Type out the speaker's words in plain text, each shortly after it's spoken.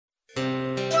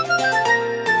This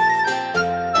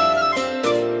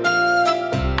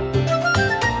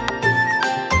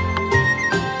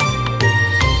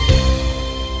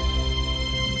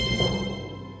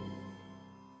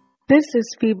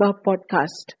is FIBA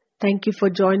Podcast. Thank you for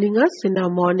joining us in our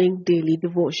morning daily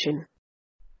devotion.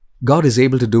 God is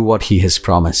able to do what He has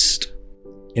promised.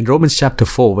 In Romans chapter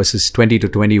 4 verses 20 to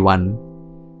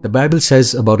 21, the Bible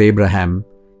says about Abraham,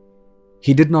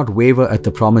 he did not waver at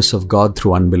the promise of God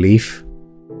through unbelief,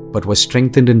 but was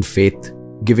strengthened in faith,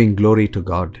 giving glory to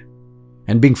God,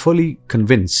 and being fully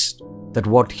convinced that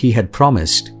what he had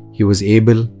promised, he was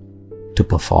able to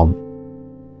perform.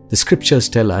 The scriptures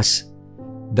tell us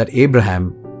that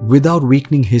Abraham, without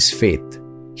weakening his faith,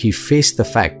 he faced the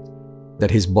fact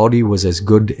that his body was as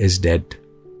good as dead.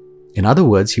 In other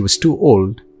words, he was too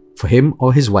old for him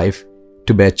or his wife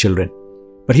to bear children.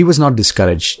 But he was not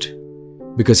discouraged,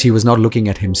 because he was not looking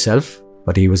at himself,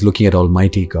 but he was looking at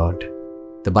Almighty God.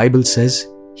 The Bible says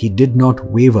he did not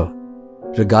waver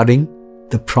regarding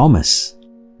the promise,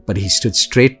 but he stood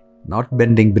straight, not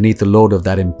bending beneath the load of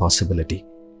that impossibility.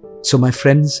 So my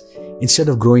friends, instead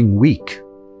of growing weak,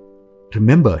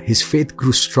 remember, his faith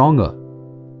grew stronger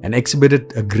and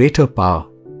exhibited a greater power,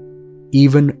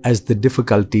 even as the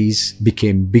difficulties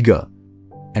became bigger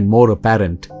and more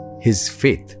apparent. His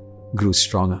faith grew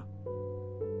stronger.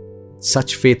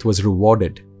 Such faith was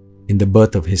rewarded in the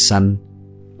birth of his son,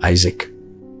 Isaac.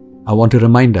 I want to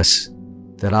remind us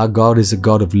that our God is a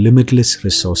God of limitless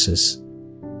resources.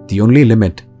 The only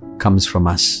limit comes from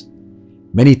us.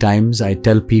 Many times I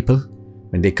tell people,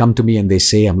 when they come to me and they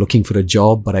say, I'm looking for a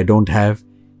job, but I don't have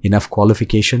enough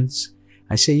qualifications,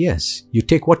 I say, yes, you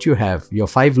take what you have, your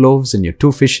 5 loaves and your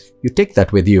 2 fish, you take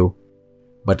that with you.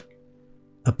 But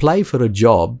apply for a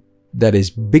job that is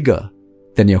bigger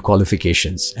than your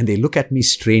qualifications. And they look at me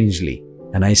strangely.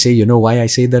 And I say, you know why I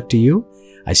say that to you?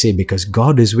 I say, because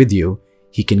God is with you.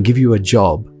 He can give you a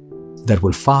job that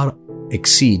will far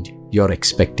exceed your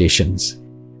expectations.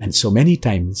 And so many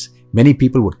times, many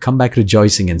people would come back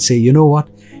rejoicing and say, you know what?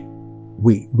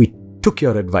 We took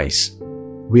your advice.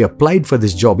 We applied for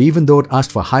this job, even though it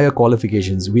asked for higher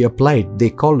qualifications. We applied.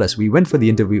 They called us. We went for the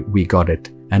interview. We got it.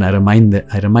 And I remind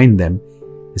them,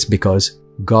 it's because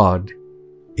God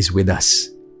is with us.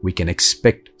 We can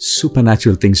expect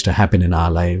supernatural things to happen in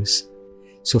our lives.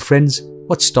 So friends,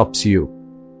 what stops you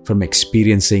from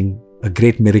experiencing a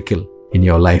great miracle in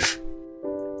your life?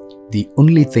 The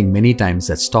only thing many times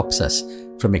that stops us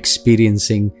from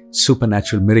experiencing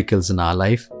supernatural miracles in our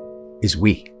life is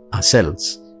we,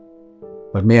 ourselves.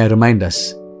 But may I remind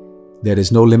us, there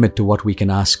is no limit to what we can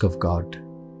ask of God,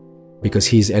 because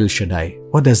He is El Shaddai.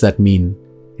 What does that mean?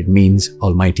 It means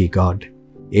Almighty God.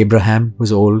 Abraham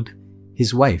was old,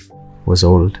 his wife was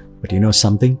old, but you know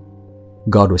something?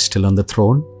 God was still on the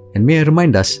throne, and may I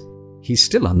remind us, He's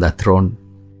still on that throne.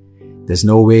 There's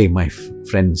no way, my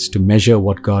friends, to measure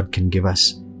what God can give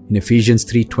us. In Ephesians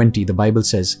 3:20, the Bible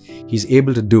says He's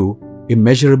able to do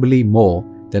immeasurably more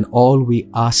than all we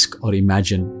ask or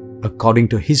imagine, according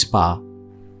to His power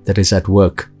that is at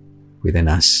work within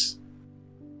us.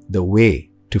 The way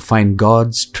to find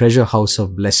God's treasure house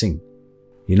of blessing,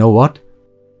 you know what?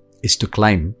 Is to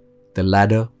climb the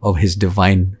ladder of His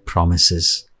divine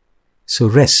promises. So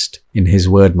rest in His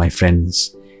word, my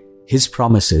friends. His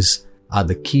promises are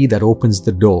the key that opens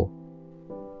the door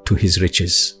to His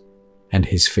riches and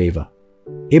His favor.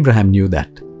 Abraham knew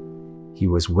that. He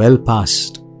was well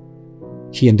past,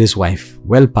 he and his wife,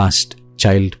 well past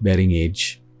childbearing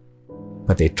age,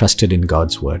 but they trusted in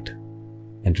God's word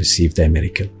and received their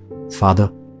miracle.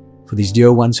 Father, for these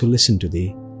dear ones who listen to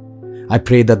Thee, I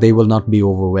pray that they will not be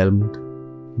overwhelmed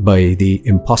by the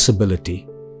impossibility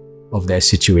of their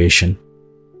situation,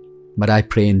 but I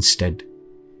pray instead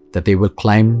that they will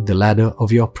climb the ladder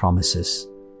of Your promises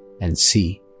and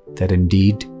see that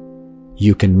indeed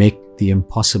You can make the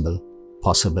impossible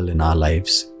possible in our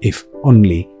lives, if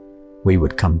only we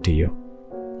would come to You.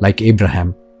 Like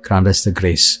Abraham, grant us the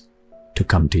grace to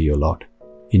come to You, Lord.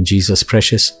 In Jesus'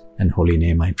 precious and holy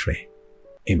name I pray.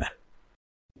 Amen.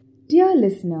 Dear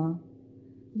listener,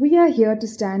 we are here to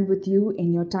stand with you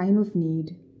in your time of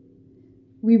need.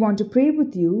 We want to pray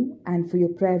with you and for your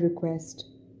prayer request.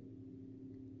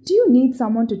 Do you need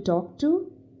someone to talk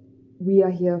to? We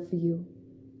are here for you.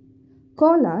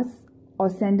 Call us or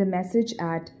send a message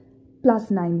at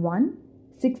 +91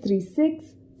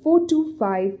 636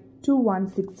 425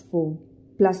 2164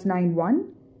 +91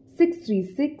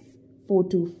 636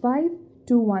 425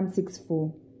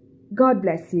 2164. God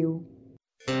bless you.